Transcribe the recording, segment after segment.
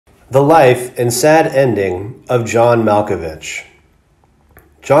The life and sad ending of John Malkovich.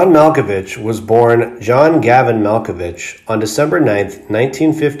 John Malkovich was born John Gavin Malkovich on December 9th,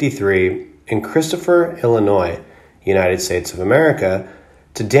 1953 in Christopher, Illinois, United States of America,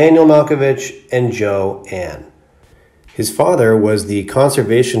 to Daniel Malkovich and Jo Ann. His father was the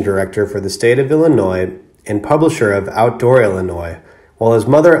conservation director for the state of Illinois and publisher of Outdoor Illinois, while his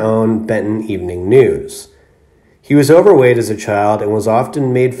mother owned Benton Evening News. He was overweight as a child and was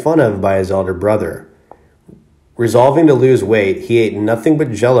often made fun of by his elder brother. Resolving to lose weight, he ate nothing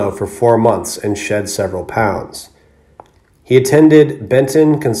but Jell-O for 4 months and shed several pounds. He attended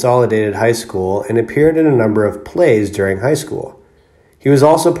Benton Consolidated High School and appeared in a number of plays during high school. He was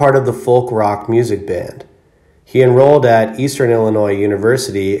also part of the folk rock music band. He enrolled at Eastern Illinois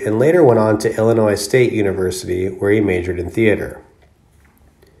University and later went on to Illinois State University, where he majored in theater.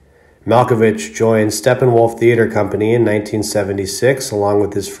 Malkovich joined Steppenwolf Theater Company in 1976, along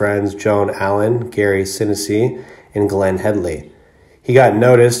with his friends Joan Allen, Gary Sinise, and Glenn Headley. He got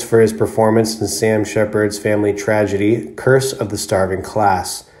noticed for his performance in Sam Shepard's family tragedy, Curse of the Starving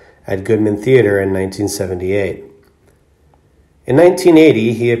Class, at Goodman Theater in 1978. In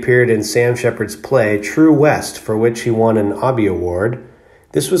 1980, he appeared in Sam Shepard's play True West, for which he won an Obie Award.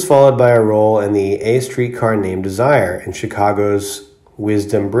 This was followed by a role in the A Streetcar Named Desire in Chicago's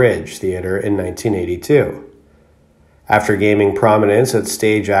Wisdom Bridge Theater in 1982. After gaining prominence as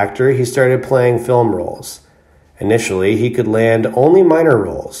stage actor, he started playing film roles. Initially, he could land only minor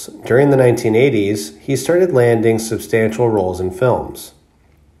roles. During the 1980s, he started landing substantial roles in films.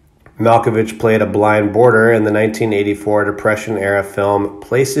 Malkovich played a blind boarder in the 1984 Depression-era film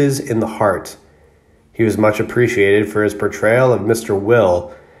Places in the Heart. He was much appreciated for his portrayal of Mr.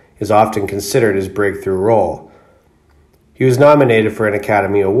 Will, is often considered his breakthrough role. He was nominated for an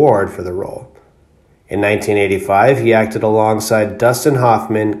Academy Award for the role. In 1985, he acted alongside Dustin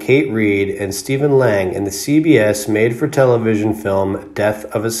Hoffman, Kate Reed, and Stephen Lang in the CBS made-for-television film Death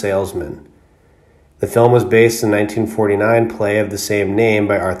of a Salesman. The film was based on the 1949 play of the same name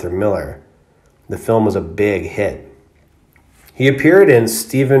by Arthur Miller. The film was a big hit. He appeared in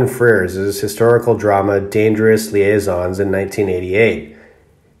Stephen Frears' historical drama Dangerous Liaisons in 1988.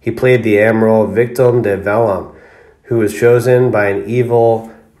 He played the Admiral Victor de Valmont, who was chosen by an evil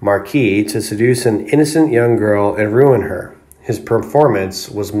marquis to seduce an innocent young girl and ruin her. His performance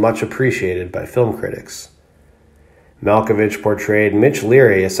was much appreciated by film critics. Malkovich portrayed Mitch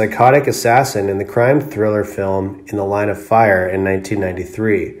Leary, a psychotic assassin in the crime thriller film In the Line of Fire in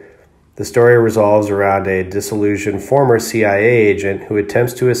 1993. The story revolves around a disillusioned former CIA agent who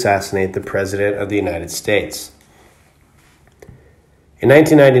attempts to assassinate the President of the United States. In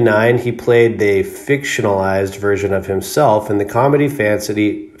 1999, he played the fictionalized version of himself in the comedy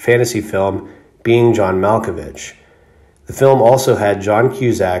fantasy film Being John Malkovich. The film also had John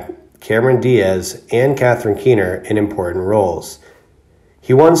Cusack, Cameron Diaz, and Catherine Keener in important roles.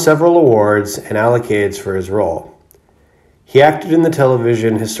 He won several awards and accolades for his role. He acted in the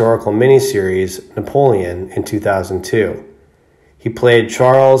television historical miniseries Napoleon in 2002. He played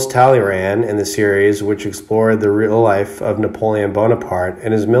Charles Talleyrand in the series, which explored the real life of Napoleon Bonaparte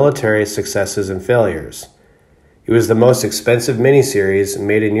and his military successes and failures. It was the most expensive miniseries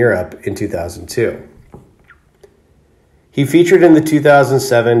made in Europe in 2002. He featured in the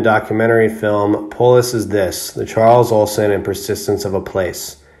 2007 documentary film Polis Is This, The Charles Olson and Persistence of a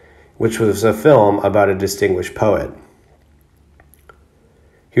Place, which was a film about a distinguished poet.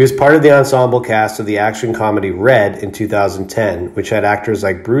 He was part of the ensemble cast of the action comedy Red in 2010, which had actors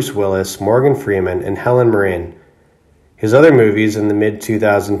like Bruce Willis, Morgan Freeman, and Helen Mirren. His other movies in the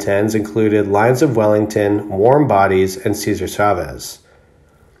mid-2010s included Lines of Wellington, Warm Bodies, and Cesar Chavez.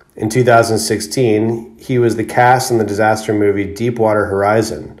 In 2016, he was the cast in the disaster movie Deepwater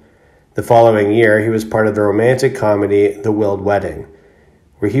Horizon. The following year, he was part of the romantic comedy The Willed Wedding,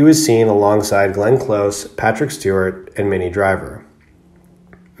 where he was seen alongside Glenn Close, Patrick Stewart, and Minnie Driver.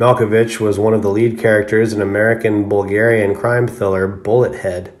 Malkovich was one of the lead characters in American-Bulgarian crime thriller Bullet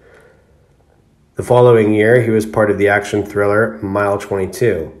Head. The following year, he was part of the action thriller Mile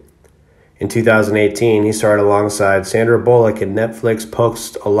 22. In 2018, he starred alongside Sandra Bullock in Netflix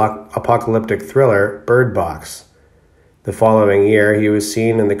post-apocalyptic thriller Bird Box. The following year, he was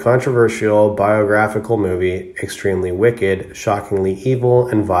seen in the controversial biographical movie Extremely Wicked, Shockingly Evil,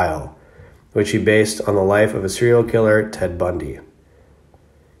 and Vile, which he based on the life of a serial killer, Ted Bundy.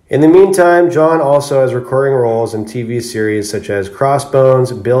 In the meantime, John also has recurring roles in TV series such as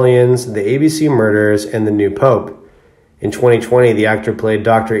Crossbones, Billions, The ABC Murders, and The New Pope. In 2020, the actor played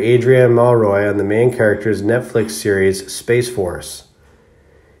Dr. Adrian Malroy on the main character's Netflix series Space Force.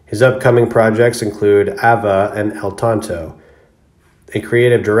 His upcoming projects include Ava and El Tonto. a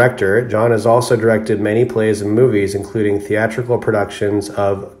creative director, John has also directed many plays and movies, including theatrical productions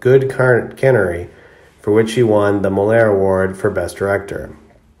of Good Canary, for which he won the Moliere Award for Best Director.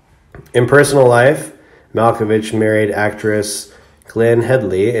 In personal life, Malkovich married actress Glenn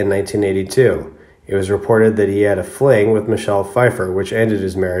Headley in 1982. It was reported that he had a fling with Michelle Pfeiffer, which ended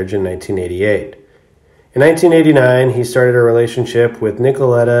his marriage in 1988. In 1989, he started a relationship with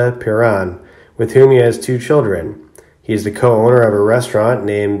Nicoletta Piran, with whom he has 2 children. He is the co-owner of a restaurant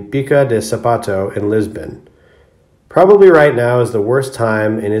named Bica de Sapato in Lisbon. Probably right now is the worst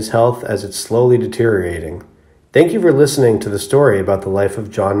time in his health as it's slowly deteriorating. Thank you for listening to the story about the life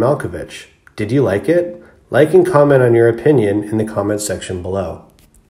of John Malkovich. Did you like it? Like and comment on your opinion in the comment section below.